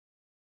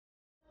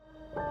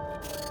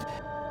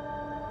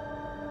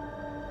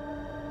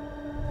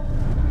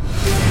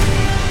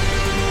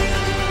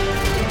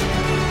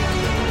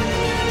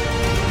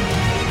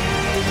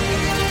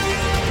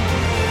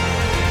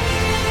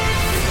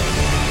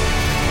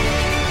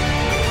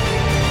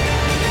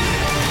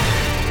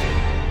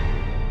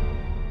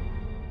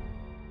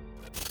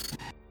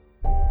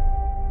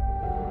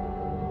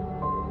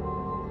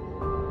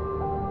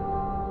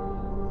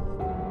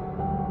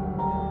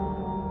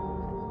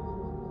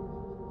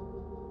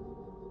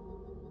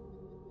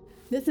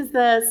This is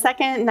the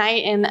second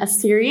night in a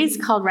series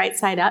called Right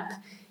Side Up.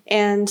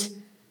 And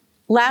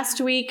last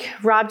week,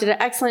 Rob did an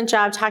excellent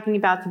job talking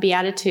about the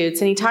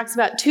Beatitudes. And he talks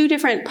about two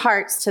different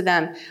parts to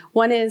them.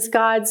 One is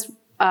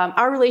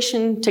our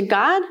relation to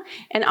God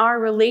and our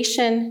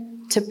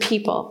relation to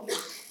people.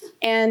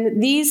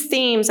 And these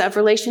themes of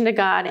relation to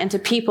God and to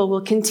people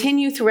will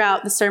continue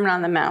throughout the Sermon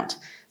on the Mount.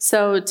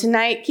 So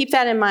tonight, keep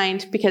that in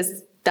mind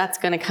because that's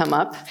going to come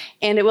up.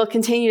 And it will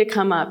continue to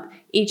come up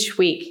each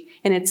week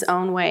in its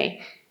own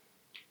way.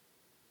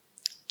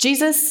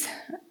 Jesus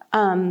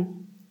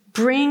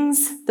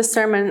brings the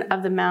Sermon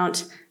of the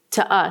Mount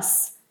to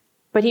us,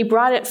 but he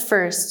brought it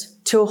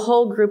first to a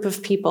whole group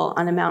of people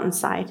on a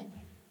mountainside,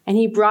 and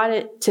he brought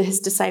it to his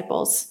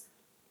disciples.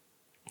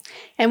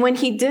 And when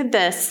he did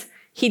this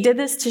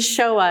to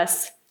show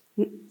us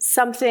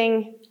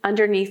something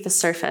underneath the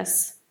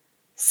surface,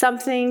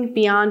 something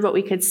beyond what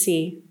we could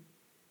see.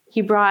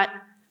 He brought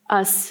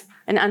us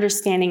an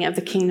understanding of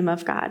the kingdom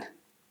of God.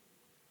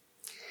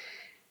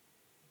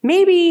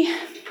 Maybe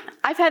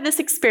I've had this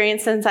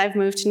experience since I've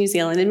moved to New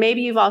Zealand, and maybe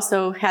you've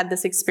also had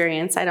this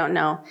experience, I don't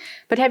know.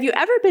 But have you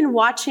ever been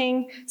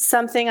watching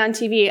something on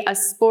TV, a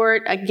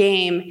sport, a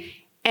game,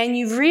 and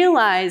you've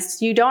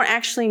realized you don't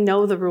actually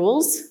know the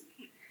rules?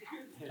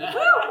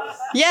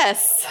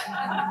 Yes.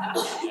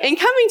 In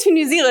coming to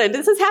New Zealand,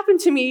 this has happened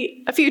to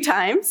me a few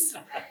times.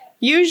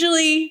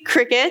 Usually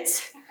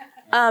cricket,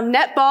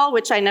 netball,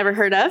 which I never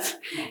heard of,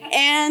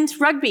 and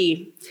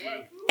rugby.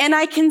 And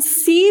I can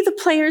see the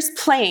players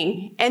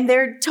playing, and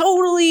they're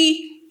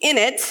totally in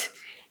it,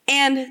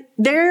 and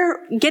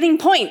they're getting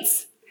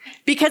points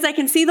because I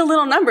can see the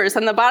little numbers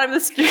on the bottom of the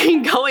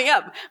screen going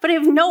up, but I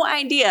have no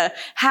idea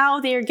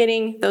how they're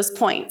getting those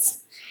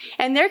points.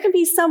 And there can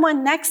be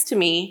someone next to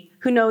me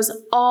who knows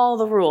all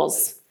the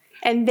rules,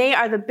 and they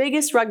are the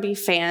biggest rugby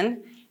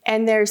fan,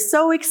 and they're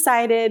so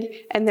excited,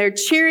 and they're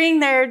cheering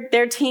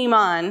their team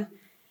on,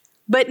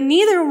 but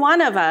neither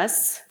one of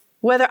us,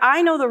 whether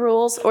I know the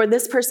rules or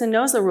this person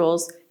knows the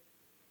rules,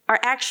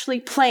 are actually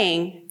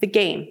playing the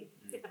game.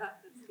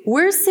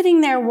 We're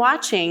sitting there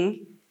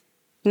watching,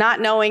 not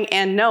knowing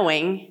and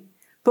knowing,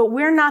 but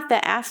we're not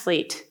the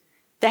athlete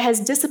that has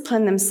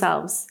disciplined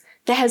themselves,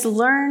 that has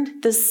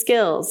learned the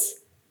skills,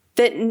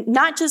 that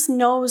not just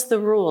knows the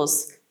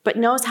rules, but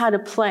knows how to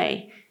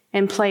play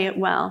and play it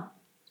well.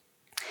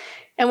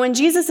 And when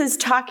Jesus is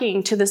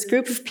talking to this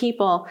group of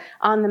people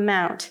on the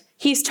Mount,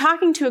 he's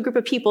talking to a group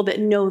of people that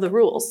know the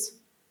rules.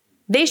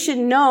 They should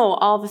know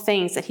all the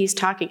things that he's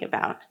talking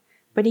about,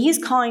 but he's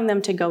calling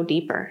them to go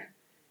deeper.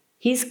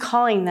 He's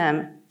calling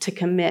them to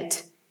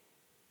commit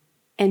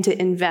and to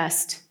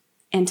invest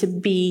and to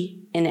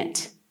be in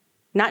it.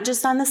 Not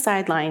just on the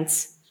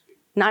sidelines,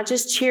 not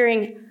just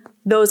cheering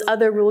those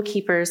other rule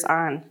keepers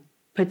on,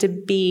 but to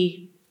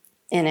be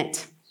in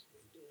it.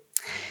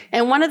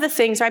 And one of the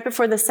things right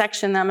before this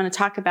section that I'm going to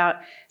talk about,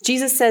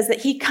 Jesus says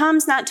that he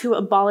comes not to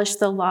abolish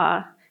the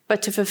law,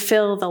 but to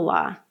fulfill the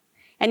law.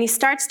 And he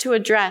starts to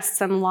address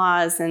some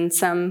laws and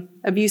some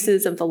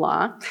abuses of the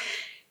law.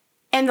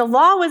 And the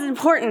law was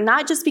important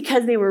not just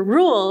because they were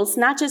rules,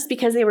 not just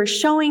because they were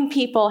showing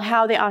people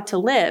how they ought to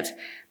live,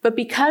 but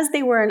because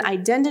they were an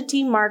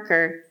identity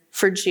marker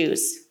for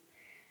Jews.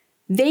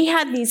 They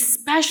had these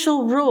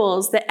special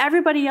rules that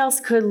everybody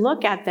else could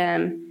look at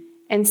them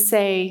and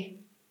say,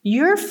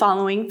 "You're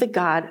following the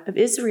God of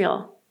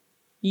Israel.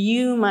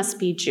 You must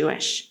be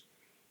Jewish."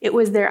 It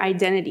was their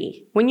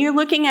identity. When you're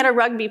looking at a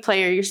rugby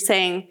player, you're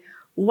saying,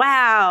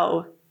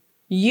 "Wow,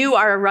 you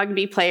are a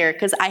rugby player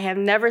because I have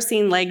never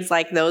seen legs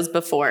like those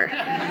before."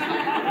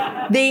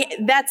 That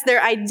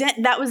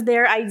was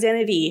their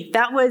identity.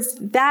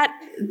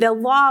 The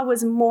law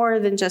was more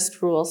than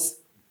just rules.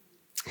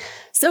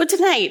 So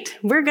tonight,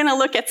 we're going to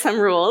look at some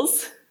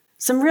rules,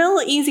 some real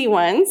easy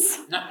ones.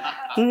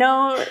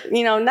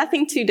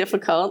 Nothing too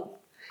difficult.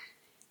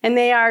 And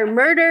they are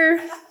murder,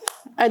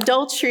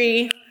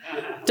 adultery,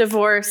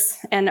 divorce,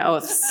 and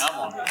oaths.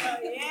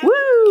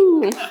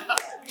 Woo!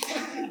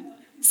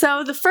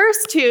 So the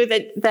first two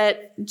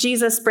that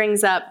Jesus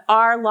brings up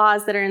are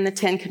laws that are in the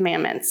Ten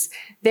Commandments.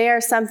 They are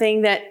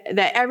something that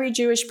every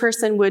Jewish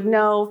person would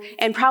know,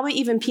 and probably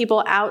even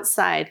people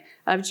outside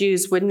of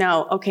Jews would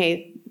know,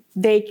 okay,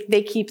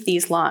 they keep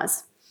these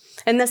laws.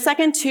 And the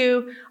second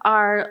two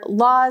are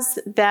laws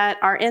that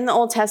are in the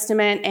Old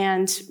Testament,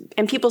 and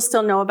people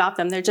still know about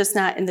them. They're just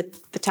not in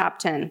the top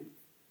 10.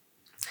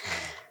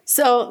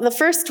 So the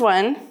first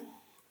one,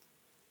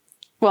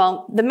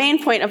 the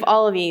main point of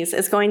all of these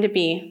is going to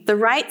be the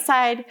right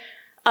side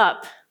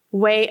up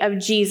way of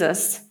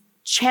Jesus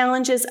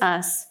challenges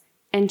us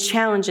and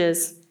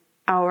challenges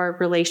our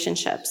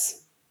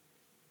relationships.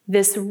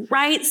 This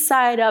right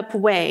side up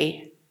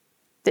way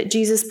that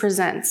Jesus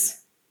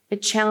presents,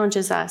 it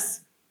challenges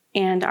us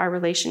and our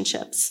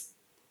relationships.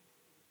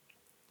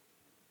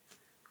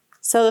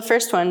 So the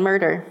first one,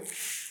 murder.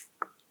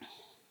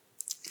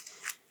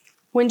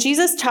 When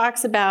Jesus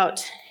talks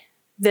about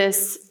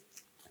this,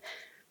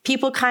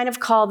 people kind of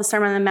call the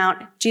Sermon on the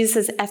Mount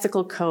Jesus'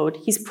 ethical code.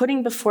 He's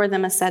putting before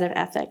them a set of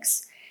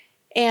ethics.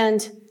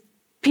 And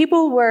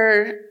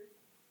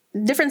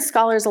different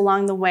scholars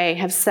along the way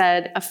have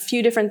said a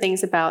few different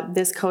things about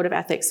this code of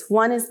ethics.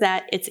 One is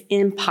that it's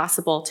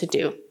impossible to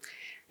do.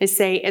 They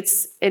say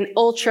it's an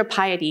ultra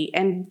piety,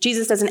 and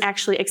Jesus doesn't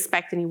actually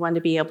expect anyone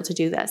to be able to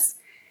do this.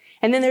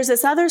 And then there's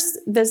this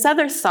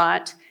other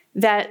thought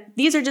that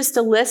these are just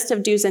a list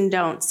of do's and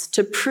don'ts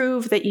to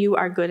prove that you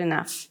are good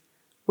enough,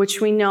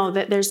 which we know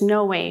that there's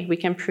no way we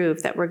can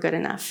prove that we're good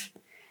enough.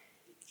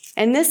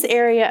 And this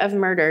area of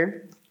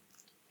murder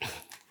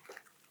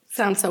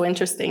sounds so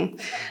interesting.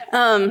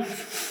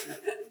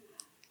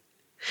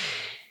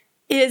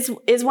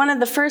 Is one of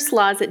the first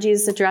laws that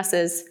Jesus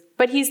addresses,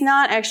 but he's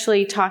not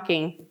actually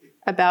talking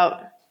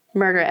about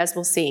murder, as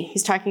we'll see.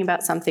 He's talking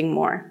about something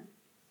more.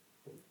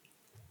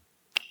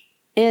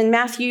 In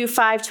Matthew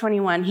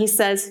 5:21, he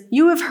says,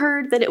 "You have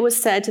heard that it was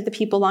said to the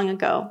people long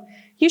ago,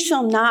 'You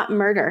shall not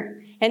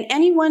murder, and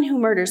anyone who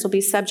murders will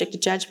be subject to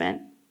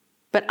judgment.'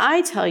 But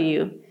I tell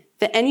you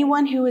that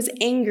anyone who is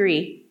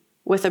angry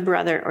with a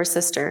brother or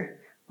sister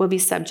will be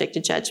subject to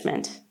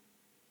judgment.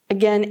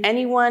 Again,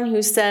 anyone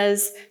who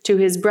says to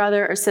his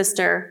brother or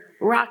sister,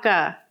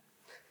 'Raka,'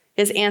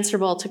 is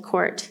answerable to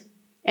court.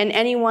 And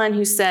anyone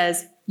who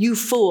says, 'You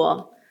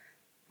fool,'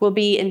 will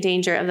be in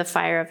danger of the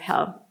fire of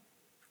hell."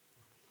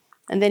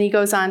 And then he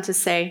goes on to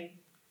say,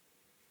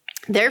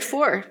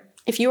 "Therefore,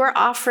 if you are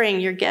offering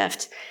your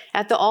gift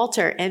at the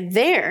altar and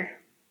there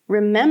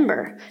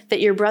remember that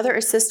your brother or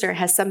sister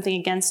has something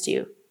against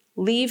you,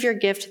 leave your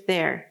gift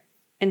there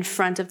in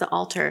front of the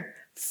altar.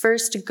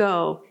 First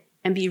go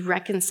and be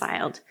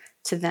reconciled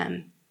to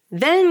them.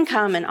 Then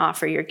come and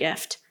offer your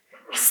gift.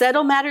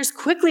 Settle matters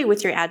quickly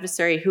with your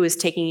adversary who is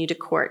taking you to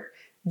court.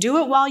 Do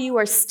it while you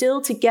are still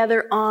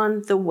together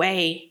on the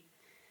way.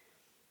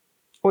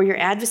 Or your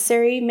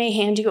adversary may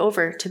hand you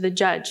over to the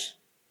judge,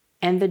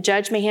 and the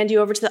judge may hand you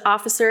over to the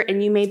officer,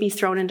 and you may be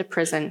thrown into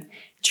prison.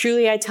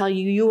 Truly, I tell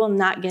you, you will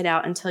not get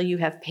out until you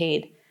have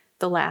paid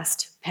the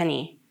last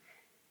penny."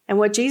 And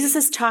what Jesus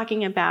is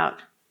talking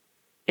about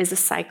is a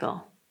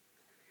cycle.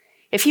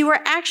 If he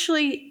were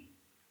actually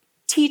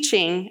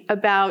teaching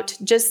about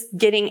just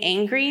getting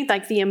angry,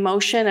 like the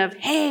emotion of,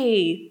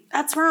 "Hey,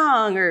 that's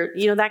wrong," or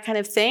that kind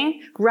of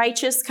thing,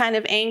 righteous kind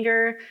of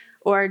anger,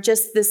 or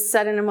just this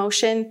sudden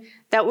emotion,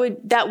 that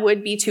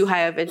would be too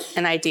high of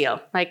an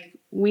ideal. Like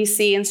we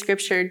see in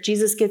Scripture,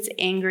 Jesus gets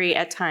angry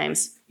at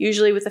times,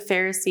 usually with the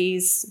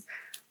Pharisees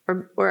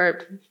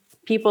or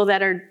people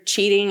that are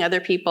cheating other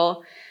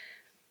people.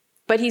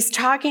 But he's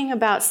talking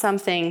about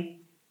something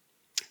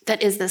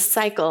that is the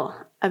cycle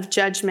of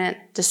judgment,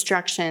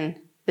 destruction,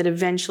 that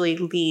eventually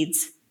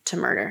leads to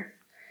murder.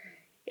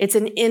 It's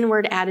an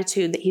inward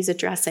attitude that he's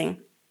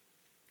addressing.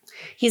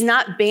 He's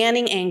not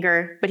banning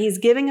anger, but he's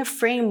giving a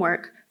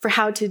framework for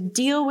how to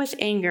deal with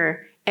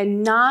anger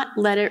and not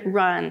let it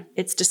run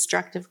its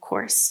destructive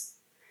course.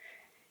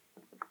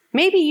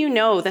 Maybe you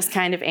know this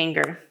kind of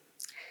anger.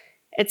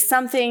 It's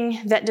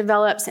something that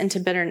develops into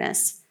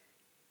bitterness.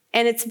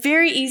 And it's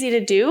very easy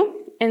to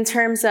do in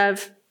terms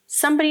of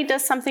somebody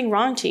does something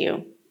wrong to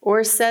you,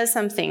 or says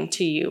something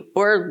to you,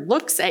 or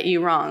looks at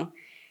you wrong.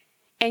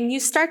 And you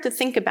start to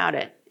think about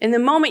it. In the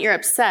moment you're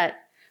upset,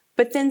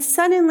 but then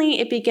suddenly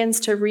it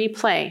begins to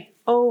replay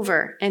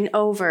over and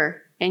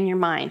over in your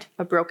mind.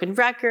 A broken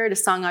record, a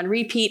song on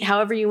repeat,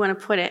 however you want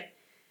to put it.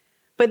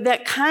 But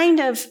that kind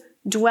of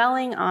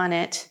dwelling on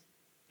it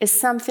is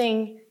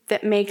something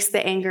that makes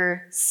the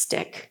anger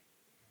stick.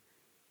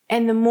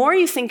 And the more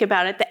you think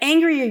about it, the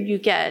angrier you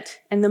get,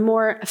 and the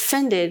more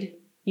offended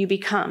you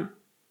become.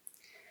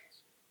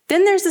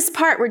 Then there's this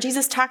part where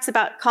Jesus talks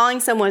about calling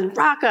someone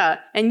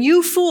Raka and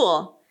 "you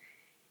fool."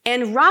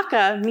 And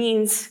Raka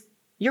means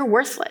you're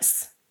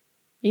worthless.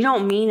 You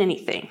don't mean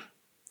anything.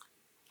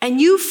 And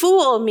 "you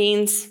fool"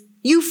 means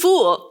you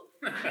fool.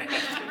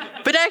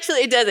 But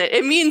actually it doesn't.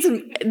 It means,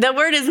 the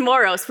word is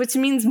moros, which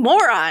means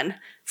moron.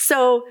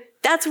 So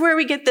that's where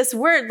we get this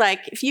word,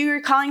 like if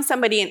you're calling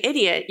somebody an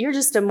idiot, you're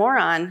just a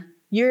moron.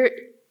 You're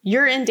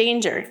in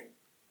danger.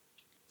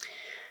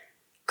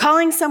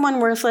 Calling someone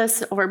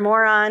worthless or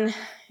moron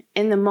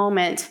in the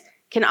moment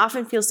can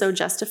often feel so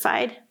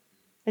justified.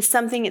 It's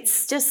something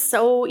it's just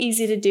so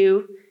easy to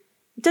do.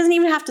 It doesn't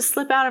even have to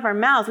slip out of our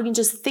mouth. We can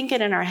just think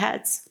it in our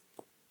heads.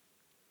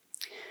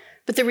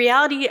 But the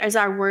reality is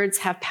our words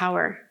have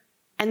power.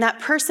 And that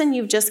person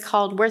you've just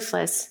called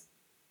worthless,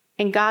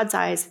 in God's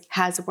eyes,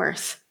 has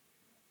worth.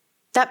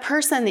 That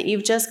person that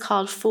you've just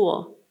called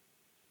fool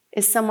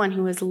is someone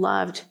who is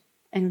loved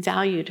and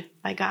valued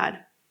by God.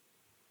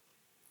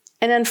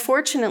 And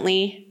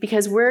unfortunately,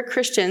 because we're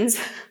Christians,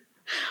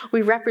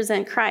 we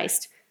represent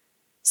Christ.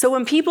 So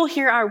when people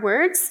hear our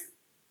words,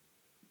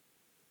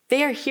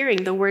 They are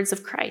hearing the words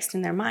of Christ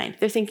in their mind.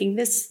 They're thinking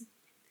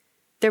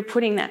they're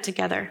putting that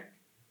together.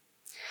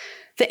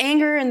 The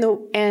anger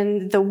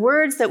and the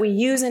words that we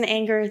use in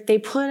anger, they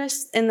put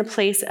us in the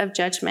place of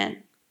judgment.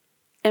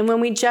 And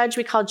when we judge,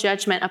 we call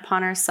judgment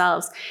upon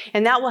ourselves.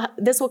 And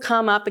this will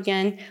come up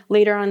again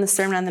later on in the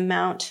Sermon on the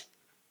Mount.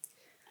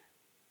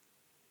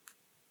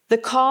 The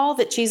call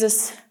that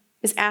Jesus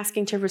is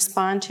asking to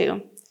respond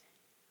to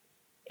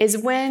is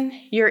when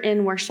you're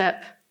in worship,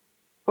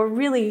 or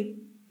really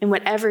in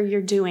whatever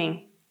you're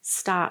doing,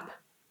 stop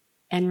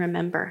and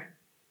remember.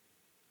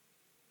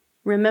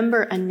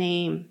 Remember a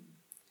name.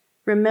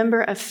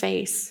 Remember a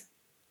face.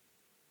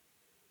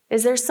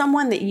 Is there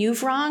someone that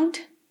you've wronged?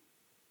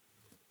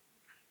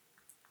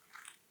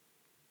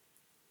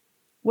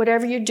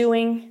 Whatever you're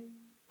doing,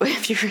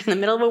 if you're in the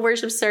middle of a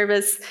worship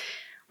service,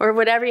 or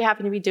whatever you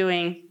happen to be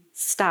doing,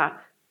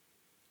 stop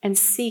and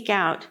seek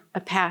out a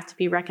path to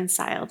be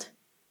reconciled.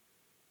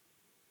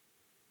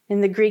 In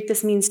the Greek,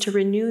 this means to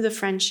renew the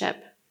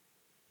friendship.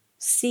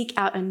 Seek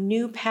out a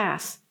new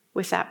path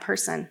with that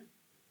person.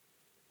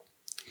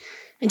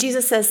 And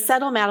Jesus says,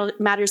 settle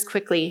matters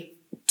quickly.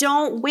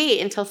 Don't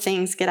wait until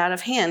things get out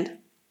of hand.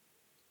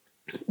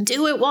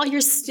 Do it while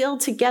you're still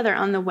together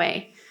on the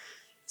way.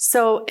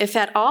 So if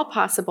at all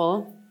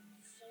possible,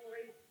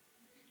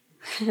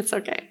 it's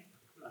okay.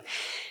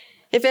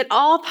 If at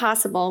all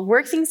possible,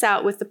 work things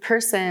out with the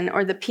person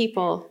or the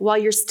people while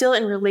you're still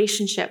in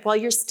relationship, while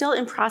you're still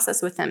in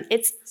process with them.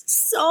 It's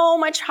so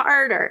much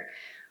harder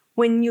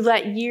when you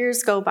let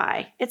years go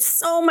by. It's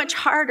so much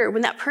harder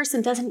when that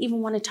person doesn't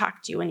even want to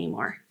talk to you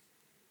anymore.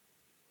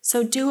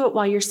 So do it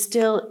while you're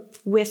still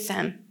with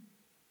them.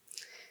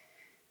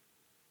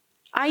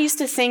 I used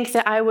to think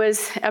that I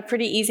was a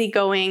pretty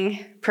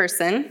easygoing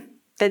person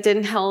that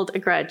didn't hold a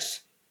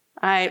grudge.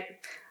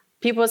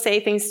 People would say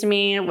things to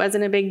me, it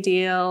wasn't a big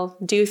deal,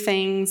 do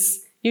things.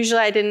 Usually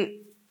I didn't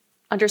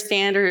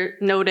understand or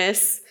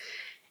notice.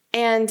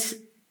 And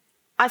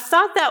I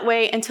thought that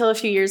way until a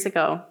few years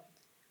ago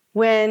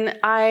when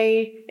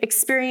I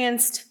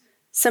experienced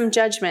some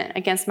judgment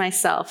against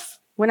myself,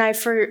 when I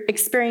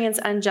experienced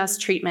unjust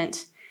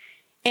treatment.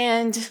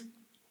 And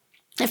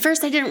at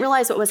first I didn't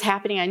realize what was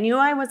happening. I knew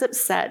I was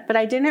upset, but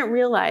I didn't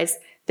realize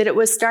that it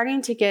was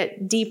starting to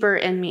get deeper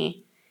in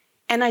me.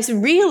 And I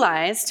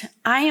realized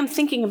I am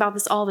thinking about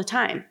this all the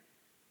time.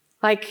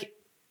 Like,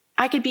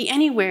 I could be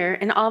anywhere,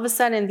 and all of a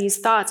sudden these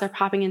thoughts are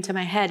popping into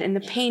my head, and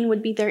the pain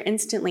would be there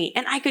instantly.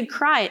 And I could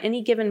cry at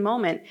any given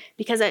moment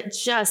because it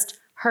just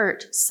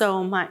hurt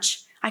so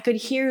much. I could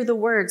hear the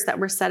words that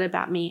were said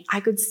about me. I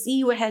could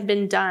see what had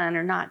been done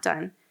or not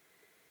done.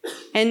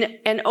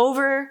 And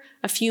over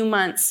a few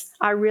months,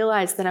 I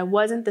realized that I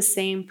wasn't the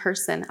same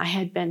person I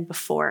had been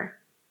before.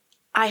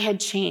 I had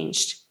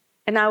changed,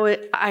 and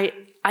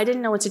I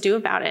didn't know what to do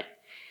about it.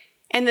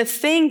 And the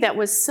thing that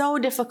was so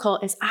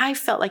difficult is I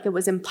felt like it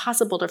was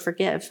impossible to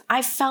forgive.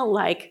 I felt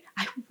like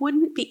I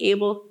wouldn't be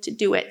able to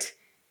do it.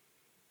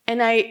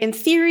 And in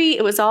theory,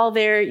 it was all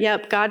there.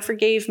 Yep, God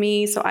forgave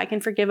me, so I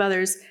can forgive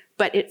others.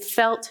 But it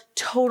felt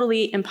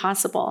totally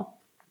impossible.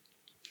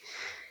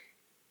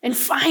 And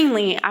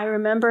finally, I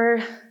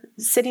remember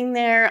sitting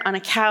there on a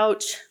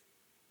couch,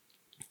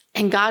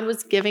 and God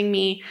was giving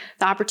me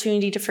the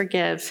opportunity to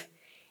forgive.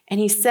 And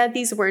he said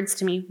these words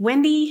to me,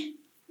 Wendy,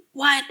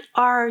 what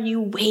are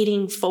you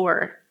waiting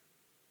for?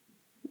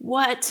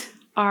 What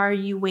are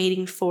you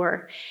waiting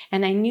for?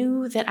 And I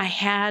knew that I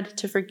had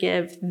to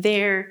forgive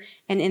there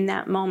and in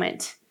that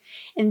moment.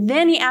 And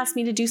then he asked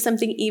me to do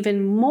something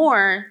even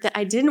more that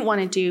I didn't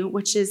want to do,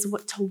 which is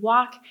to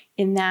walk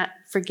in that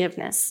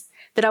forgiveness.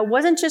 That I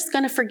wasn't just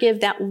going to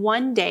forgive that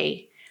one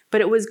day,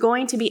 but it was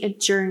going to be a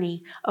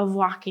journey of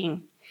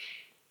walking.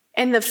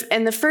 And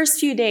the first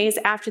few days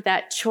after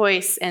that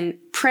choice and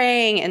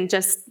praying and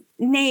just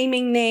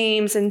naming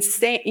names and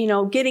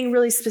getting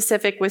really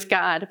specific with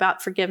God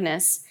about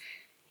forgiveness,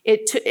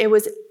 it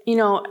was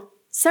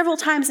several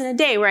times in a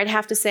day where I'd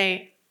have to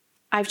say,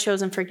 I've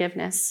chosen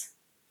forgiveness.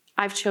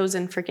 I've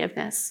chosen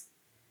forgiveness.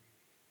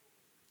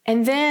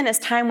 And then as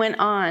time went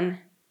on,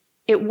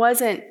 it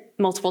wasn't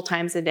multiple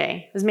times a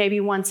day. It was maybe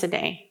once a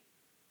day.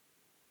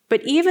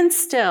 But even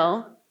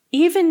still,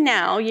 even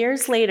now,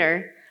 years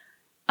later,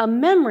 a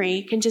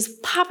memory can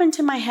just pop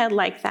into my head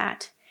like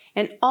that.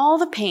 And all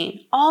the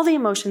pain, all the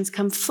emotions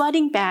come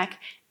flooding back.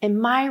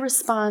 And my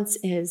response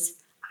is,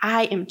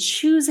 I am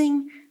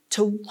choosing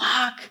to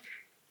walk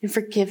in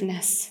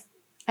forgiveness.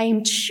 I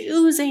am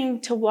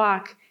choosing to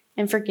walk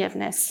in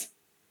forgiveness.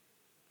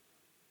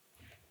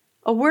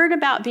 A word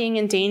about being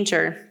in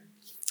danger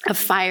of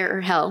fire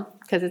or hell,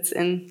 because it's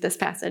in this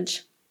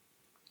passage,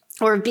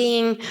 or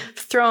being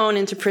thrown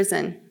into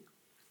prison.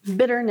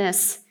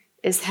 Bitterness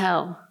is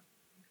hell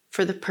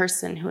for the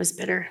person who is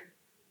bitter.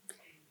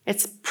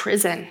 It's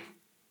prison.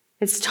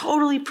 It's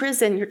totally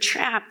prison. You're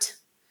trapped.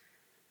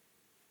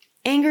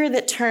 Anger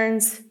that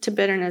turns to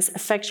bitterness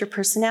affects your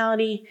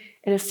personality,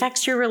 it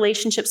affects your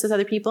relationships with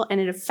other people, and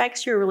it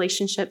affects your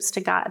relationships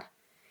to God.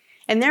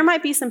 And there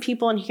might be some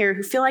people in here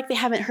who feel like they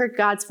haven't heard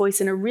God's voice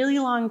in a really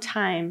long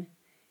time,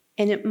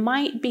 and it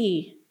might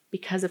be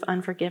because of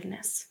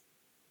unforgiveness.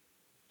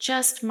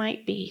 just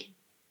might be.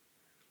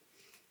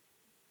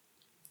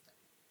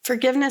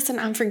 Forgiveness and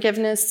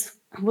unforgiveness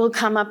will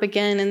come up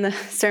again in the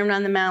Sermon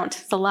on the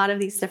Mount. A lot of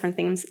these different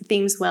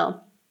themes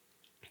will.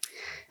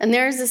 And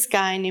there's this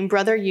guy named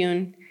Brother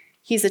Yun.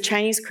 He's a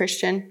Chinese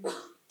Christian.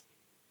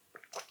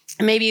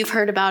 Maybe you've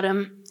heard about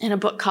him in a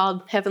book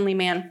called Heavenly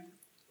Man.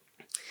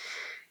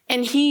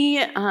 And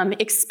he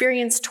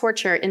experienced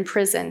torture in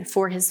prison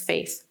for his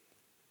faith.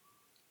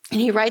 And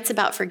he writes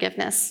about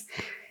forgiveness.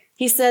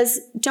 He says,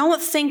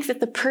 don't think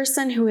that the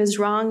person who has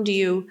wronged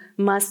you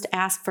must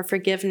ask for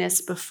forgiveness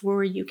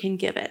before you can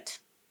give it.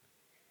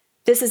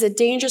 This is a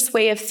dangerous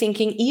way of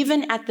thinking,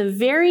 even at the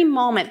very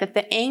moment that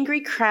the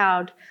angry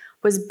crowd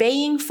was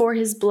baying for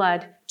his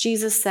blood.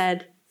 Jesus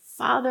said,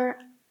 Father,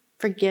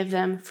 forgive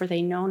them, for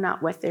they know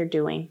not what they're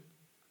doing.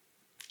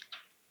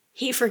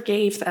 He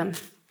forgave them.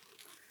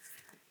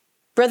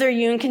 Brother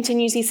Yun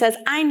continues, he says,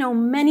 I know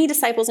many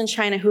disciples in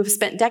China who have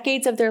spent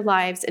decades of their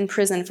lives in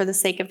prison for the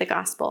sake of the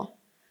gospel.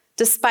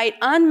 Despite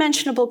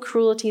unmentionable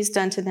cruelties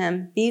done to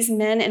them, these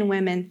men and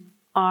women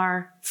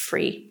are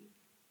free.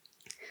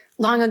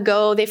 Long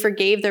ago, they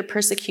forgave their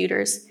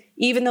persecutors,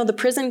 even though the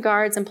prison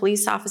guards and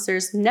police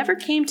officers never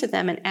came to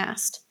them and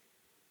asked.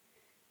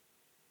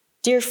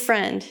 Dear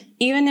friend,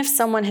 even if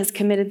someone has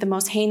committed the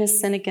most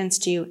heinous sin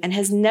against you and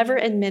has never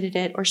admitted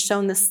it or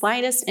shown the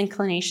slightest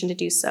inclination to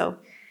do so,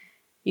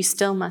 you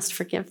still must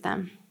forgive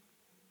them.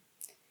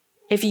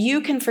 If you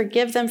can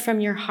forgive them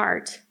from your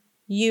heart,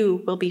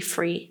 you will be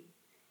free.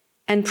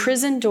 And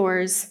prison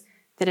doors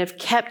that have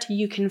kept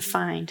you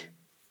confined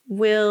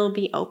will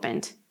be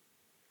opened.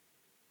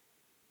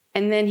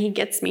 And then he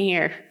gets me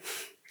here.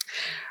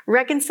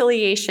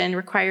 Reconciliation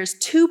requires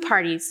two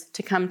parties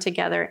to come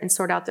together and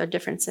sort out their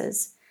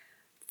differences.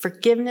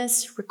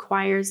 Forgiveness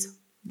requires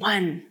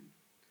one.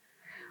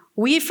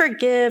 We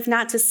forgive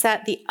not to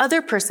set the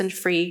other person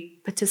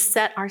free, but to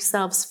set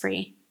ourselves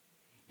free.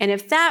 And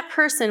if that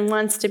person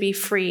wants to be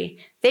free,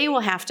 they will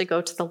have to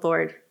go to the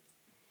Lord.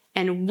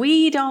 And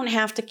we don't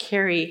have to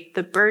carry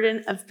the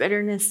burden of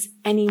bitterness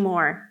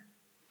anymore.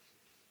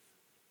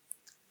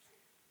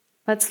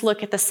 Let's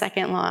look at the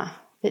second law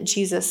that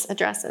Jesus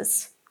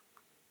addresses: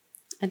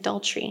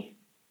 adultery.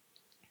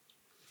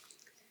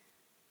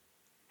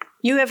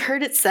 You have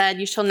heard it said,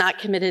 you shall not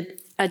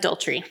commit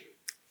adultery.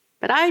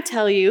 But I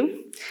tell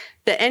you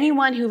that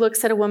anyone who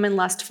looks at a woman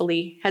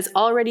lustfully has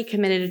already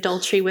committed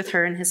adultery with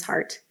her in his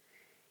heart.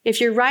 If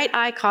your right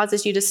eye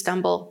causes you to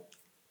stumble,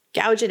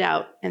 gouge it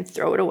out and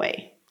throw it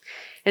away.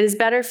 It is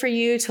better for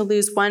you to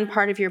lose one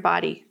part of your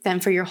body than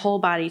for your whole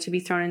body to be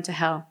thrown into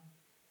hell.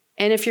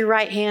 And if your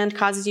right hand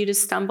causes you to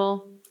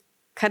stumble,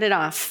 cut it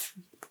off,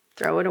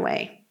 throw it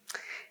away.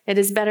 It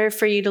is better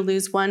for you to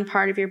lose one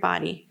part of your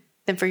body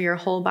than for your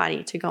whole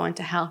body to go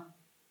into hell.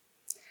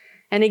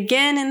 And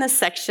again in this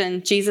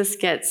section, Jesus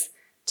gets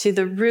to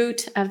the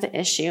root of the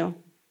issue.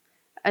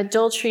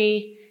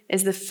 Adultery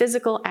is the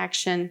physical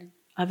action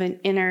of an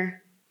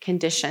inner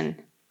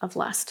condition of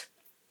lust.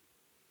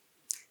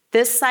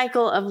 This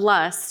cycle of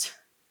lust,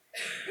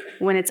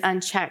 when it's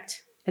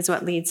unchecked, is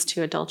what leads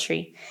to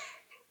adultery.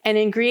 And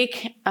in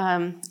Greek,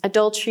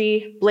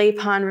 adultery,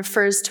 blepon,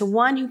 refers to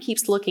one who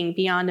keeps looking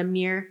beyond a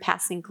mere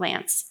passing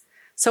glance.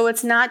 So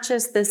it's not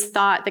just this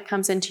thought that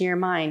comes into your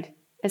mind.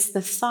 It's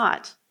the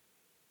thought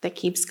that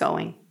keeps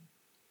going.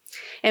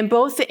 In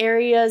both the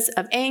areas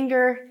of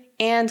anger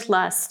and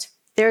lust,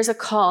 there's a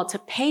call to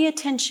pay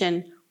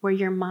attention where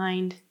your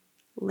mind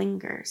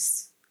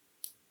lingers.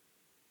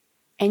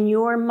 And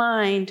your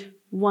mind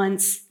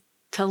wants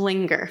to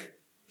linger.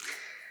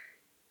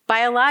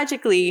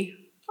 Biologically,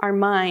 our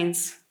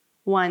minds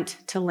want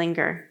to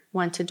linger,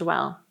 want to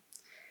dwell.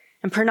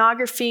 And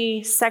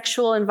pornography,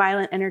 sexual and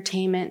violent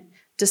entertainment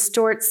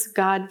distorts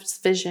God's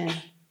vision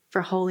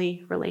for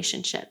holy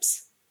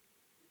relationships.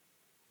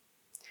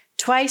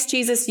 Twice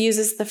Jesus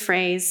uses the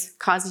phrase,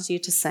 causes you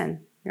to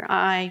sin, your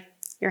eye,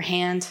 your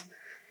hand.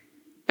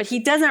 But he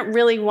doesn't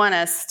really want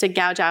us to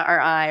gouge out our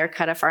eye or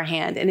cut off our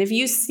hand. And if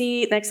you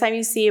see, next time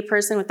you see a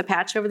person with a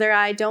patch over their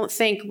eye, don't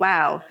think,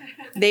 wow,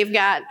 they've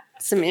got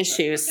some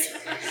issues.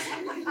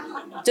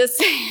 Just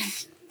saying.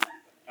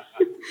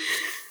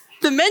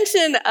 The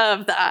mention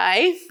of the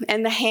eye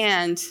and the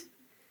hand,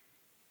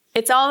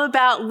 it's all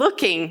about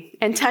looking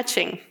and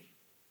touching.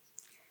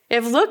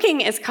 If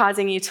looking is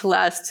causing you to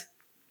lust,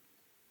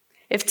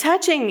 if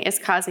touching is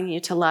causing you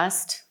to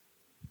lust,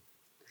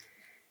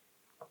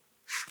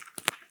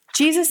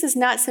 Jesus is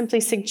not simply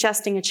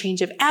suggesting a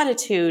change of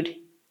attitude.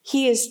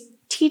 He is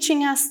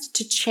teaching us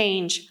to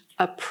change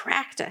a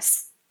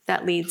practice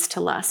that leads to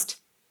lust.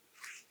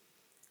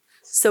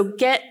 So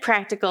get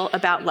practical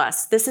about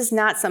lust. This is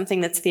not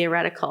something that's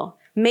theoretical.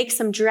 Make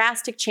some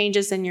drastic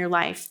changes in your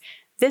life.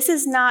 This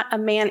is not a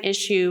man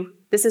issue.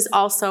 This is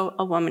also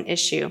a woman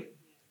issue.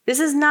 This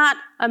is not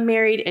a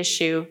married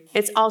issue.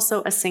 It's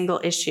also a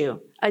single issue,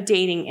 a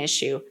dating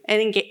issue.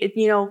 And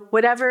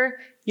whatever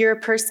you're a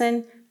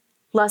person,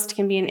 lust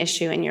can be an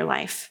issue in your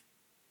life.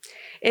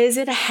 Is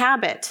it a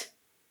habit?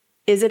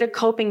 Is it a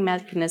coping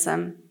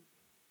mechanism?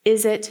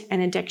 Is it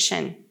an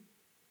addiction?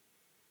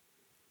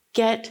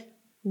 Get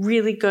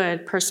really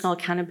good personal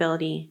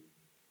accountability.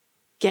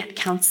 Get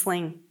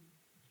counseling.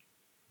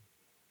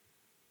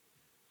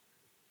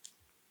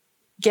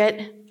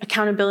 Get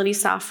accountability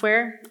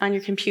software on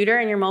your computer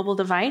and your mobile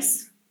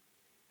device.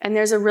 And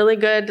there's a really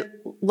good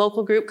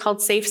local group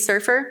called Safe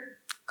Surfer.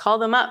 Call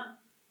them up.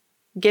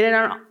 Get it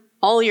on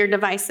all your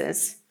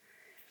devices.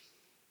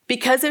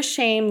 Because of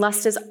shame,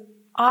 lust is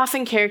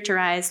often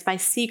characterized by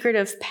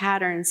secretive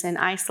patterns and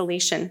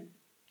isolation.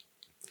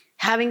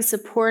 Having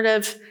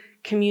supportive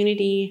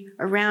community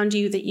around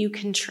you that you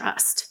can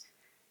trust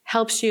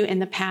helps you in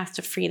the path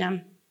to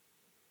freedom.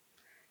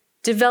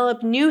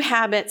 Develop new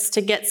habits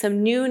to get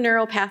some new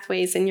neural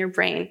pathways in your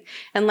brain.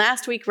 And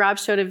last week, Rob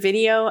showed a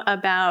video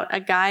about a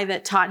guy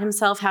that taught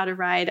himself how to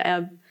ride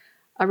a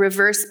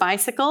reverse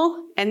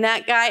bicycle. And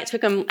that guy, it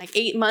took him like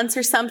 8 months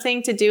or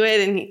something to do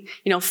it. And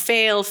he,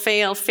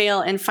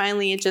 fail. And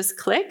finally it just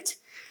clicked.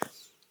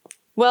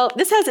 Well,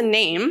 this has a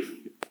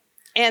name.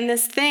 And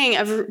this thing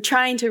of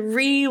trying to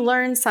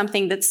relearn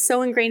something that's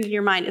so ingrained in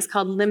your mind is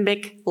called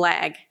limbic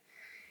lag.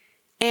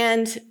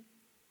 And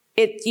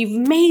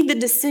you've made the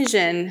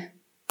decision,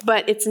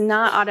 but it's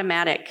not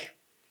automatic.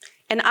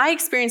 And I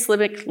experienced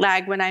limbic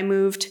lag when I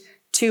moved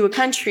to a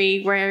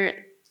country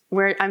where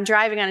I'm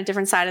driving on a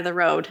different side of the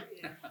road.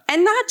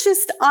 And not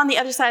just on the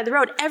other side of the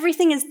road.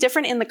 Everything is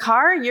different in the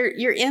car.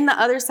 You're in the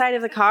other side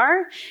of the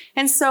car.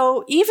 And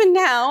so even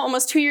now,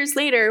 almost 2 years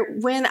later,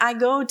 when I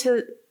go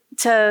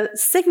to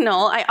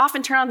signal, I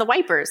often turn on the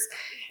wipers.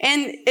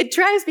 And it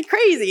drives me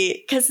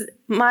crazy because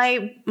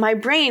my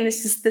brain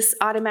is just this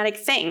automatic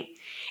thing.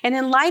 And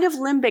in light of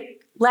limbic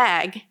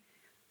lag,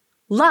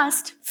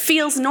 lust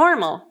feels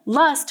normal.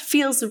 Lust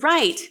feels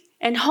right.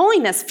 And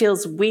holiness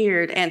feels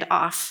weird and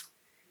off.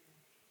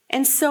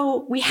 And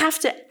so we have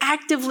to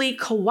actively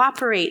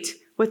cooperate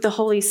with the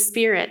Holy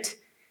Spirit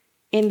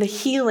in the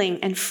healing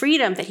and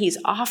freedom that He's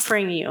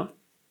offering you.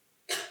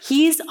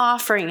 He's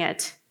offering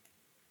it,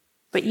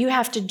 but you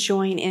have to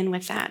join in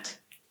with that.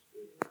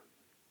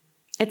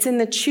 It's in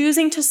the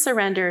choosing to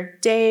surrender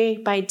day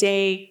by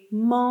day,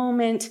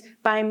 moment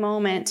by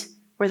moment,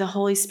 where the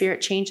Holy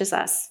Spirit changes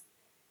us.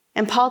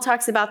 And Paul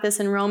talks about this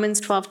in Romans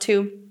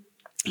 12:2.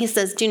 He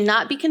says, "Do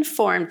not be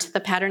conformed to the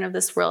pattern of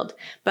this world,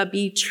 but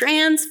be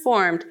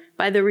transformed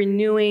by the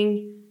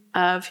renewing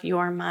of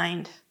your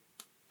mind."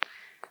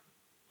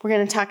 We're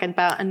going to talk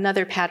about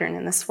another pattern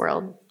in this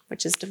world,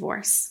 which is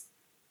divorce.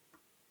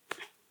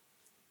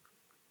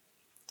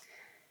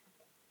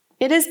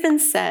 It has been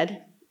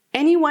said,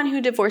 anyone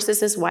who divorces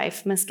his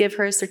wife must give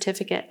her a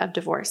certificate of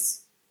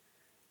divorce.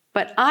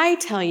 But I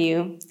tell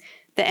you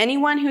that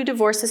anyone who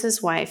divorces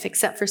his wife,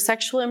 except for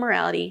sexual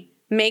immorality,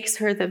 makes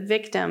her the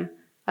victim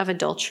of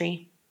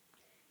adultery.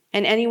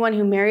 And anyone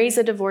who marries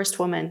a divorced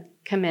woman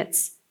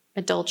commits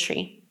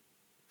adultery.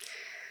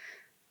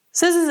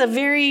 So this is a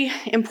very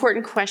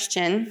important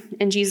question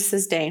in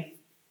Jesus' day.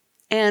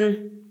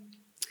 And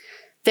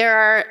there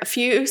are a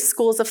few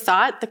schools of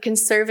thought, the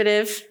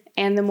conservative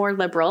and the more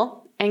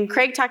liberal. And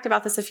Craig talked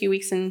about this a few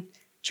weeks in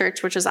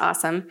church, which was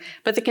awesome.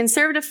 But the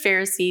conservative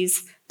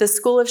Pharisees, the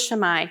school of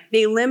Shammai,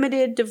 they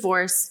limited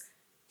divorce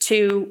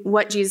to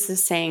what Jesus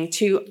is saying,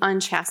 to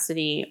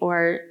unchastity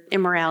or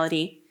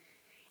immorality.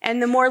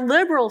 And the more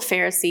liberal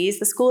Pharisees,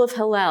 the school of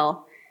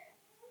Hillel,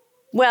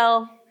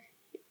 well,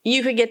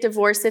 you could get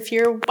divorced if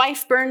your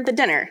wife burned the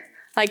dinner.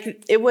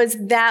 Like, it was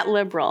that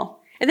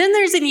liberal. And then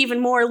there's an even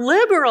more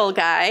liberal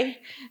guy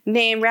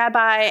named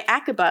Rabbi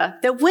Akiba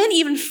that went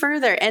even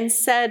further and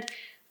said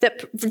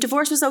that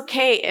divorce was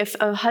okay if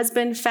a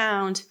husband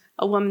found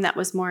a woman that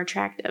was more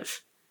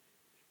attractive.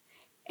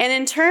 And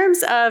in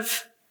terms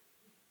of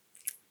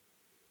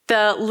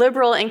the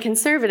liberal and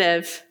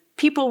conservative,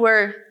 people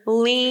were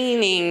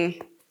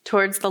leaning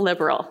towards the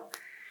liberal.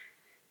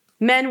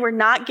 Men were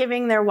not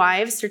giving their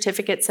wives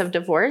certificates of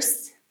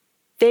divorce.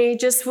 They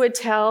just would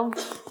tell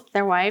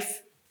their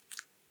wife,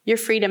 "You're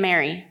free to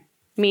marry,"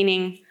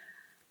 meaning,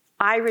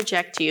 "I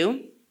reject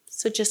you,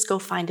 so just go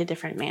find a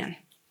different man."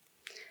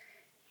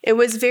 It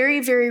was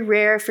very, very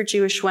rare for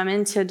Jewish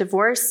women to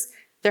divorce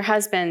their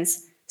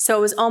husbands, so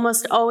it was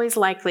almost always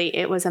likely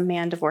it was a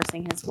man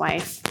divorcing his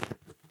wife.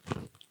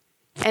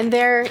 And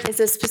there is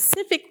a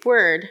specific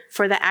word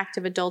for the act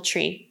of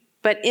adultery.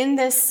 But in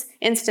this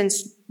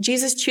instance,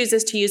 Jesus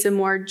chooses to use a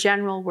more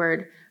general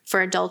word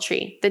for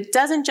adultery. That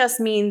doesn't just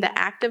mean the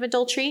act of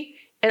adultery.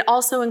 It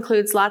also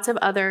includes lots of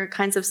other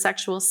kinds of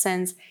sexual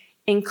sins,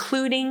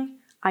 including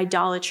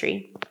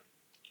idolatry.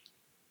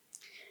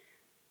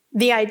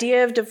 The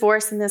idea of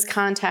divorce in this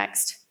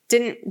context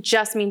didn't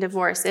just mean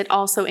divorce. It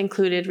also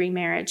included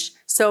remarriage.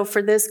 So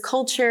for this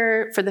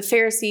culture, for the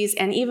Pharisees,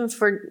 and even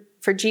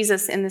for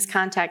Jesus in this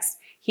context,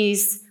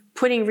 he's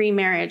putting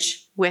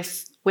remarriage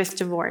with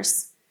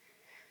divorce.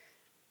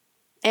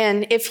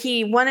 And if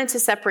he wanted to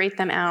separate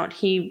them out,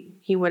 he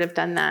would have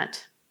done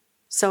that.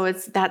 So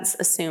that's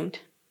assumed.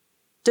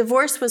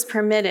 Divorce was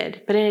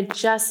permitted, but it had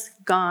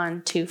just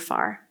gone too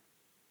far.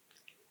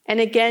 And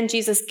again,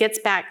 Jesus gets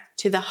back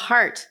to the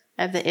heart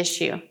of the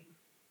issue.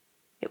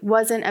 It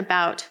wasn't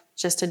about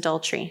just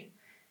adultery.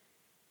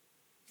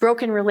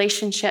 Broken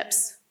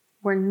relationships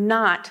were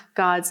not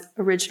God's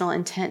original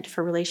intent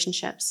for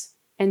relationships,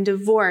 and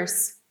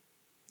divorce,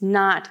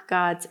 not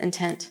God's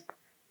intent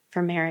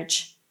for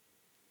marriage.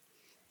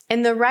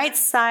 In the right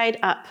side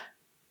up,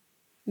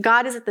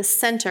 God is at the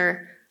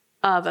center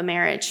of a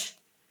marriage.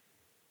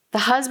 The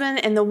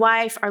husband and the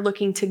wife are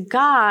looking to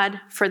God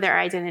for their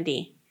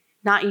identity,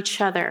 not each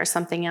other or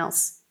something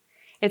else.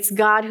 It's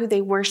God who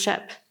they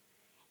worship.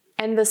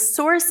 And the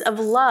source of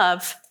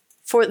love,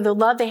 for the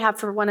love they have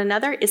for one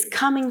another, is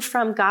coming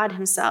from God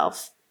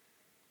himself.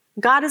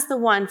 God is the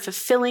one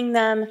fulfilling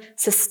them,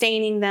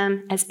 sustaining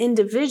them as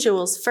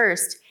individuals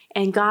first,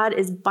 and God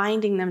is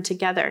binding them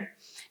together.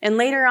 And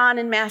later on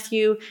in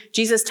Matthew,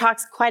 Jesus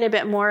talks quite a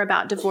bit more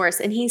about divorce,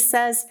 and he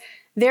says,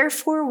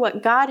 "Therefore,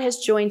 what God has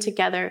joined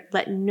together,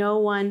 let no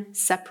one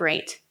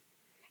separate."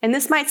 And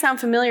this might sound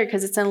familiar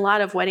because it's in a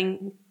lot of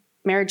wedding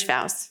marriage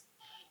vows.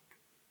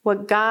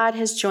 What God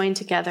has joined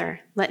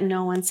together, let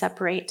no one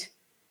separate.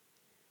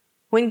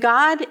 When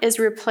God is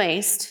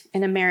replaced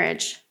in a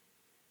marriage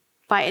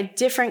by a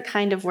different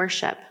kind of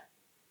worship,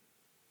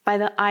 by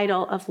the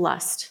idol of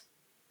lust,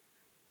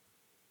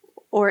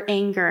 or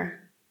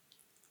anger,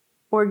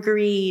 or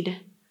greed,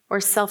 or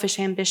selfish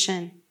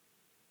ambition,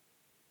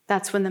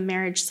 that's when the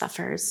marriage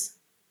suffers.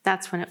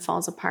 That's when it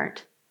falls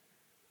apart.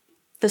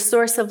 The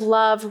source of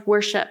love,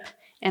 worship,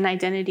 and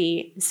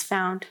identity is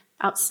found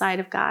outside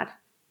of God.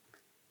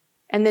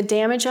 And the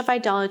damage of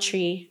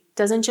idolatry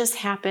doesn't just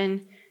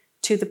happen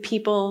to the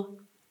people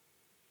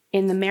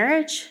in the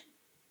marriage,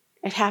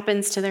 it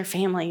happens to their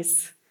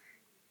families.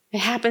 It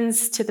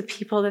happens to the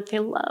people that they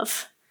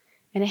love.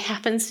 And it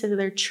happens to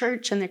their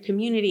church and their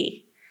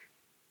community.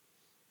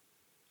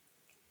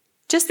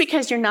 Just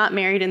because you're not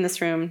married in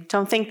this room,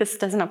 don't think this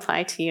doesn't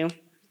apply to you.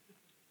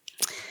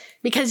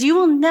 Because you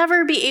will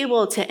never be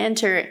able to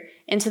enter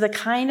into the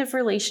kind of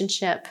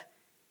relationship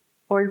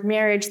or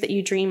marriage that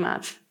you dream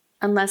of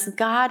unless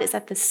God is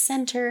at the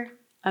center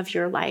of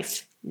your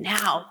life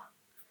now.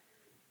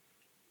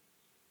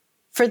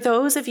 For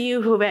those of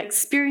you who have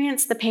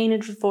experienced the pain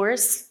of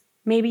divorce,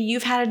 maybe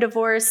you've had a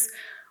divorce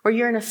or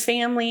you're in a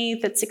family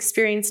that's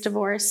experienced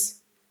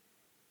divorce,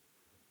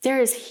 there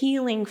is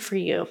healing for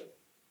you.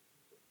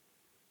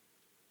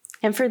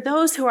 And for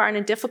those who are in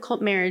a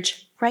difficult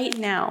marriage right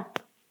now,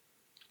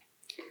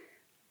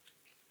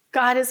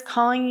 God is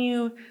calling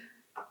you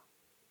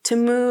to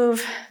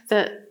move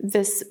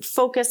this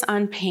focus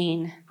on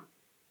pain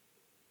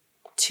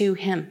to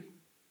him.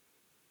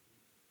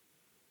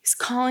 He's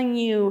calling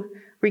you,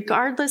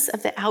 regardless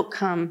of the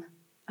outcome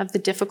of the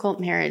difficult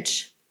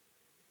marriage,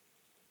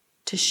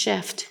 to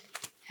shift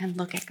and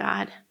look at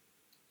God,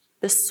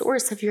 the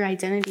source of your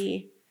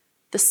identity,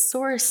 the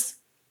source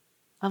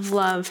of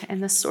love,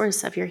 and the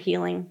source of your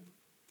healing.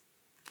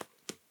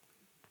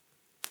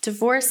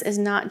 Divorce is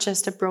not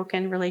just a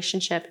broken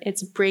relationship,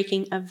 it's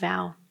breaking a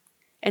vow.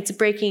 It's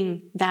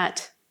breaking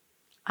that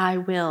I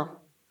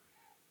will,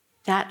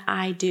 that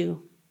I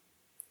do.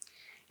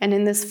 And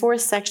in this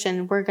fourth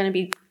section, we're going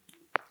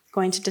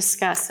to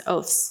discuss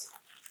oaths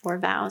or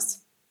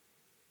vows.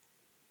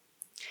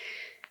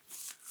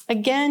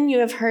 Again, you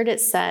have heard it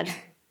said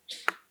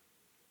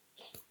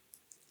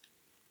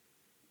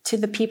to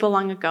the people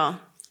long ago,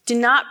 "Do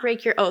not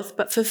break your oath,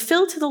 but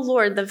fulfill to the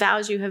Lord the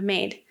vows you have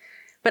made.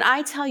 But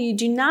I tell you,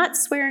 do not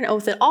swear an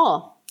oath at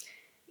all,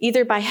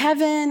 either by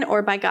heaven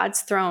or by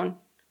God's throne,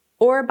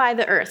 or by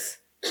the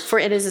earth, for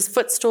it is his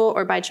footstool,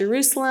 or by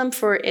Jerusalem,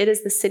 for it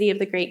is the city of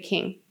the great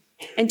king.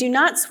 And do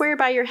not swear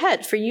by your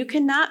head, for you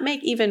cannot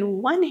make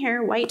even one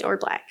hair white or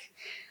black.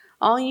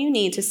 All you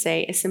need to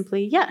say is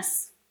simply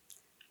yes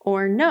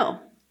or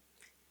no.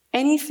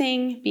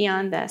 Anything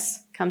beyond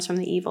this comes from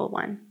the evil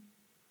one."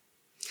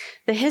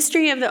 The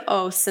history of the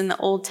oaths in the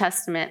Old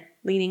Testament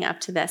leading up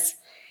to this,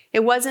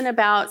 it wasn't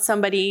about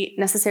somebody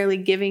necessarily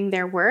giving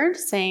their word,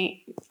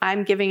 saying,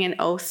 "I'm giving an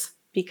oath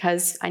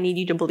because I need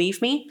you to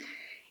believe me."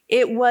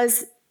 It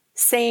was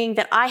saying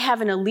that I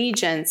have an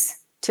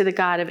allegiance to the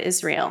God of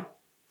Israel,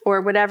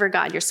 or whatever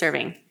God you're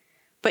serving.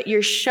 But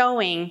you're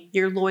showing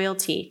your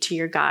loyalty to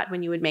your God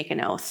when you would make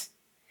an oath.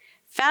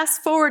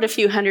 Fast forward a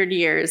few hundred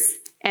years,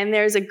 and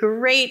there's a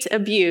great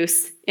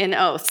abuse in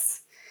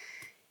oaths.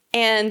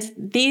 And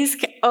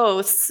these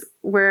oaths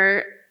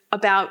were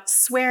about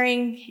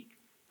swearing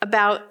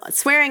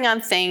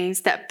on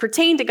things that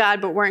pertain to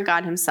God but weren't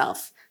God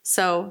himself.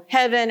 So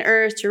heaven,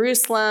 earth,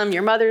 Jerusalem,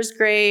 your mother's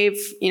grave,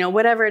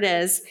 whatever it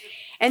is.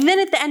 And then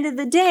at the end of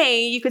the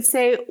day, you could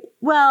say,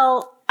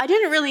 well, I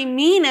didn't really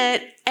mean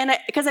it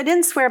because I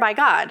didn't swear by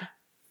God.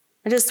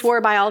 I just swore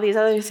by all these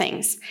other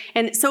things.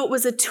 And so it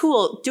was a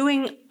tool.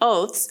 Doing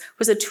oaths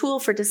was a tool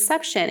for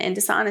deception and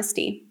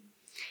dishonesty.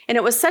 And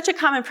it was such a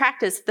common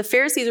practice. The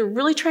Pharisees were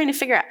really trying to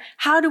figure out,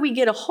 how do we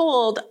get a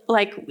hold?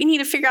 We need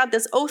to figure out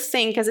this oath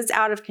thing because it's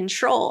out of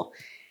control.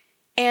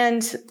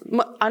 And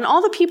on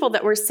all the people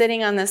that were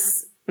sitting on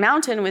this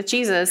mountain with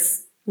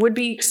Jesus would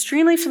be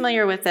extremely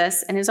familiar with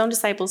this, and his own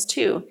disciples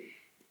too.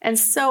 And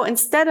so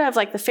instead of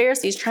the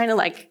Pharisees trying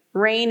to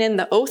rein in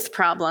the oath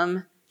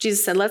problem,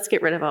 Jesus said, let's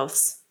get rid of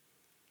oaths.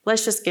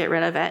 Let's just get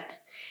rid of it.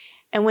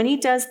 And when he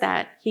does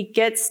that, he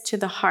gets to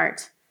the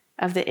heart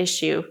of the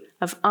issue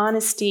of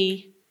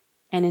honesty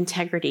and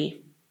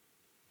integrity.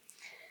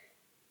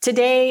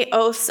 Today,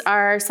 oaths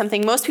are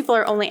something most people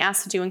are only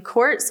asked to do in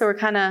court, so we're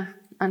kind of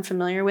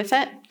unfamiliar with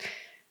it.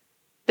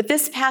 But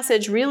this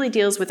passage really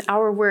deals with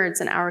our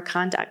words and our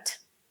conduct.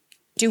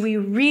 Do we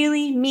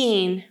really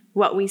mean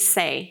what we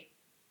say?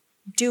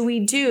 Do we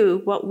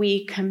do what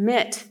we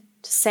commit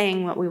to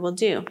saying what we will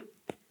do?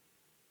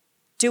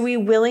 Do we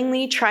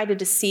willingly try to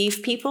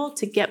deceive people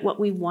to get what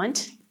we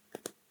want?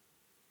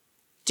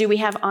 Do we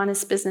have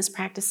honest business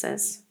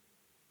practices?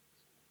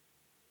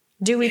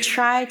 Do we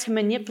try to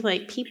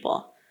manipulate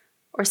people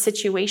or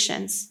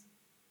situations?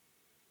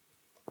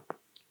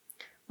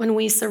 When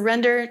we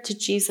surrender to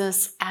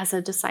Jesus as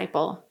a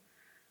disciple,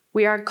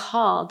 we are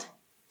called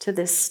to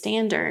this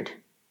standard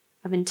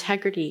of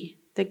integrity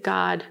that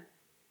God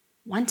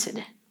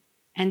wanted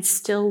and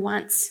still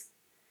wants.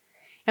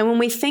 And when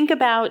we think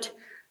about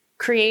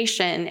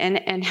creation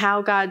and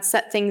how God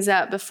set things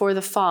up before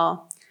the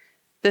fall,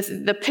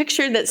 the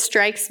picture that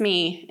strikes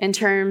me in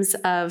terms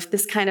of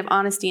this kind of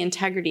honesty,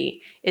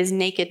 integrity, is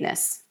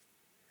nakedness.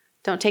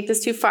 Don't take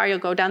this too far, you'll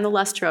go down the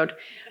lust road.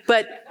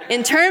 But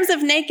in terms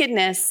of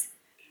nakedness,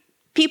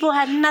 people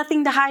had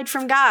nothing to hide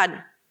from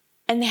God,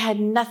 and they had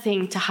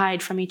nothing to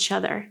hide from each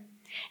other.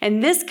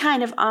 And this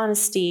kind of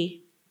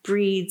honesty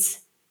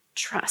breeds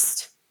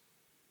trust.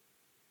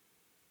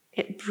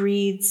 It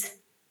breeds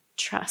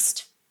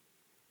trust.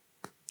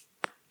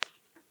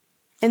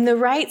 In the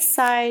right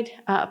side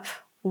up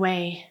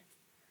way,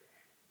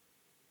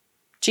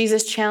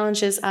 Jesus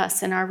challenges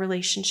us in our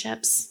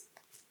relationships.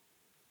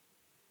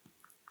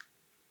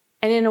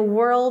 And in a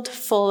world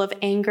full of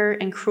anger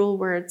and cruel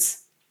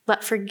words,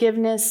 let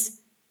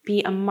forgiveness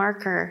be a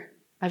marker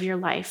of your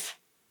life,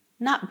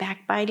 not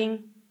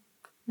backbiting,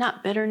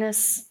 not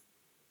bitterness.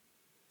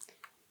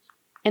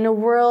 In a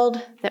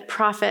world that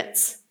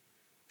profits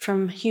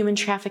from human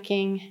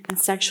trafficking and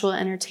sexual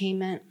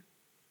entertainment,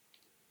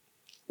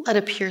 let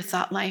a pure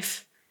thought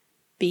life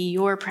be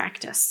your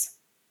practice.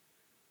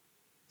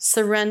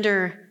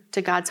 Surrender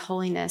to God's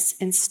holiness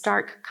in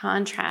stark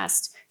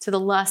contrast to the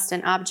lust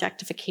and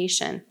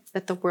objectification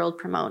that the world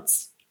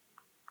promotes.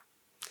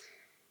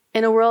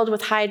 In a world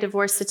with high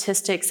divorce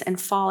statistics and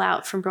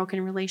fallout from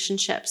broken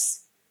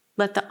relationships,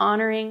 let the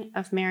honoring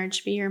of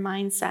marriage be your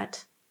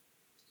mindset,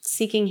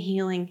 seeking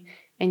healing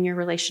in your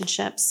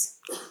relationships.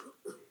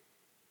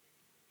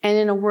 And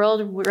in a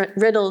world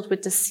riddled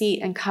with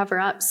deceit and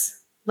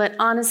cover-ups, let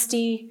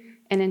honesty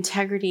and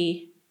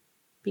integrity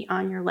be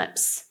on your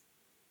lips,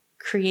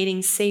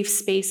 creating safe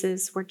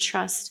spaces where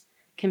trust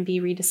can be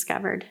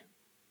rediscovered.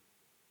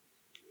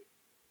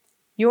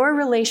 Your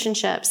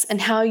relationships and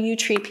how you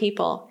treat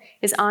people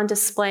is on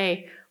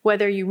display,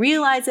 whether you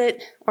realize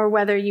it or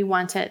whether you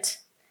want it.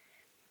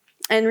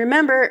 And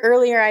remember,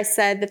 earlier I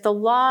said that the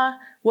law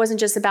wasn't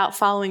just about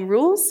following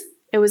rules,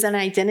 it was an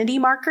identity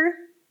marker.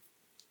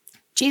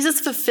 Jesus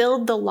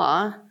fulfilled the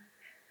law,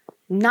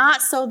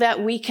 not so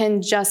that we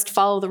can just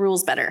follow the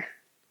rules better.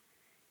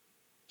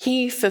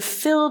 He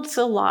fulfilled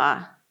the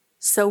law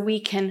so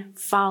we can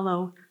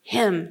follow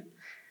him,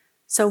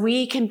 so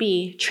we can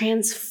be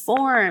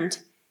transformed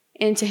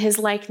into his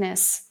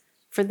likeness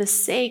for the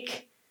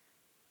sake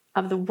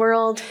of the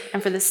world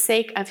and for the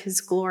sake of his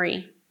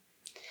glory.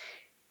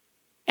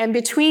 And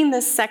between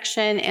this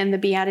section and the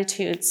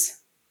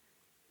Beatitudes,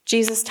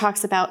 Jesus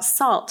talks about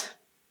salt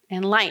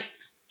and light.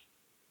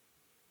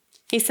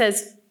 He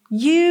says,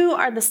 you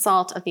are the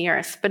salt of the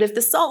earth, but if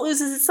the salt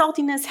loses its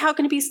saltiness, how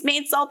can it be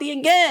made salty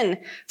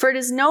again? For it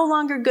is no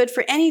longer good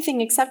for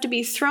anything except to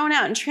be thrown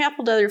out and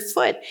trampled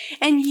underfoot.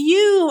 And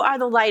you are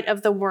the light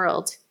of the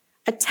world.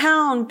 A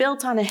town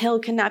built on a hill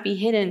cannot be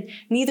hidden.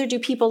 Neither do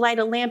people light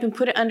a lamp and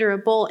put it under a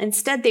bowl.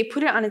 Instead, they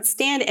put it on its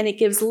stand, and it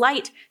gives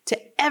light to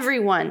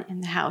everyone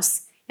in the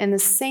house. In the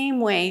same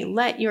way,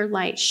 let your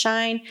light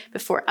shine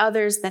before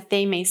others, that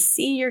they may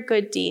see your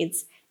good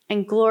deeds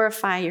and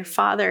glorify your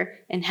Father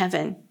in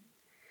heaven.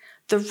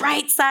 The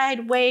right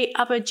side way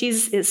up of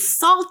Jesus is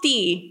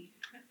salty.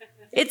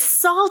 It's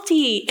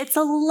salty. It's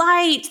a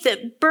light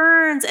that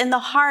burns in the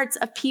hearts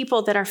of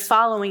people that are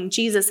following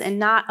Jesus and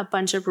not a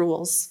bunch of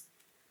rules.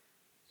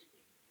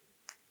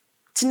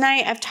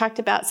 Tonight, I've talked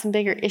about some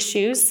bigger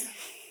issues,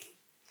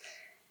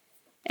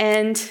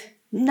 and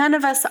none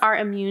of us are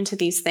immune to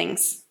these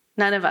things.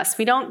 None of us.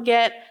 We don't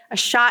get a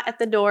shot at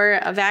the door,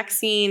 a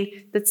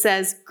vaccine that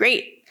says,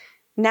 great,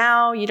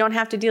 now you don't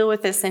have to deal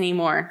with this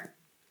anymore.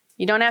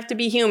 You don't have to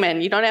be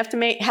human. You don't have to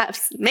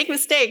make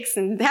mistakes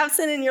and have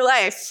sin in your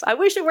life. I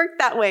wish it worked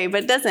that way,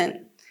 but it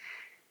doesn't.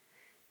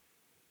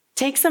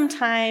 Take some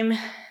time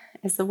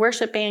as the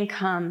worship band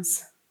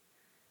comes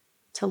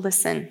to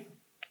listen.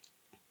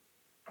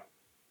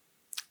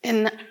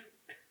 And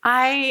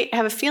I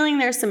have a feeling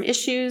there are some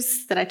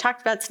issues that I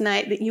talked about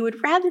tonight that you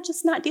would rather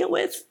just not deal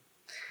with.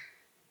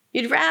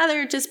 You'd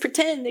rather just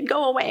pretend they'd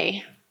go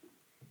away.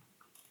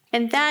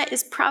 And that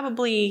is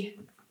probably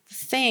the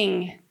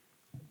thing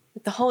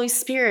that the Holy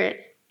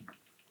Spirit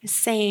is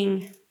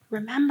saying,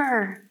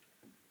 remember,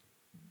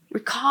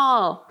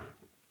 recall,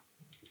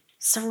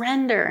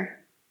 surrender.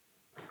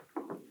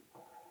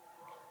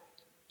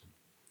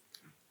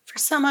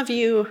 some of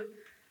you,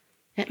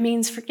 it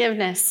means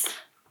forgiveness.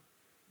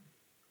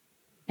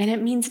 And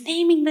it means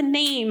naming the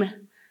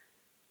name,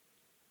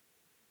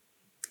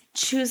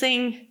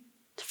 choosing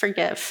to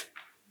forgive.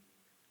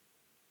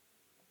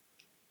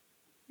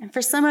 And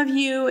for some of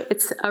you,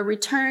 it's a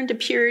return to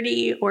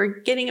purity or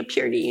getting a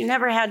purity you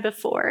never had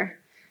before.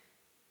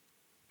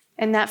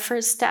 And that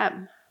first step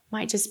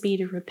might just be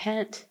to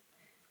repent.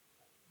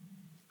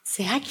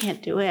 Say, I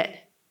can't do it,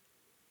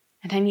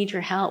 and I need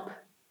your help.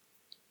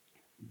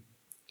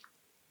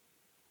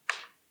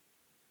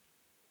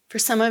 For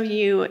some of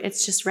you,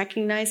 it's just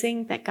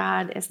recognizing that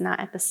God is not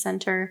at the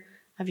center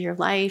of your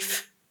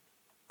life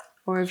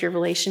or of your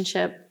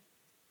relationship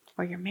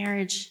or your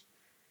marriage.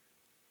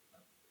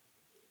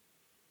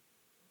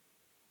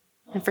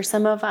 And for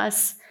some of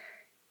us,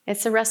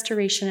 it's a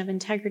restoration of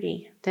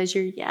integrity. Does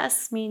your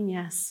yes mean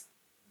yes?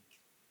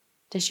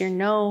 Does your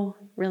no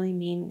really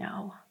mean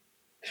no?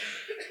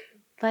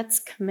 Let's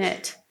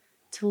commit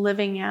to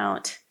living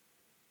out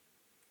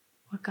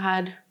what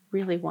God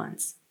really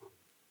wants.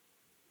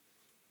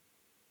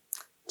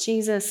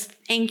 Jesus,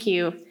 thank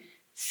you.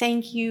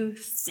 Thank you,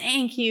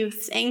 thank you,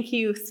 thank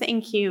you,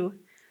 thank you.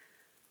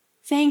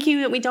 Thank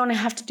you that we don't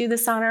have to do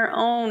this on our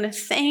own.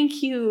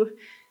 Thank you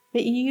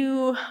that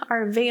you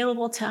are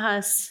available to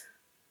us.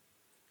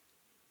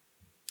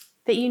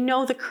 That you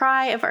know the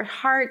cry of our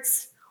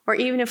hearts, or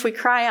even if we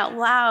cry out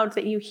loud,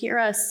 that you hear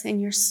us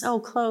and you're so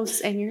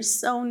close and you're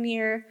so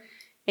near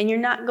and you're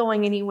not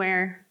going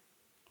anywhere.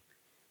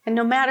 And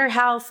no matter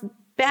how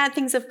bad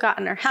things have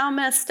gotten or how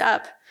messed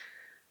up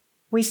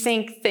we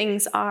think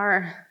things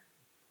are,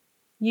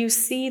 you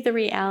see the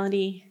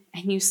reality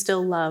and you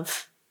still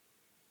love.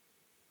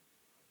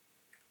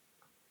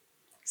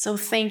 So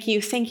thank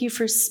you. Thank you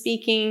for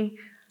speaking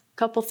a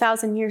couple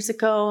thousand years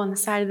ago on the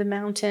side of the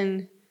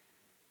mountain.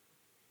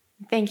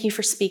 Thank you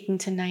for speaking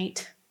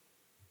tonight.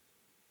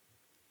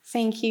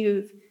 Thank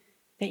you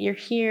that you're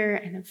here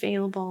and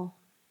available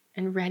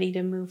and ready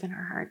to move in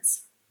our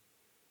hearts.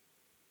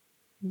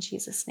 In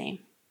Jesus' name.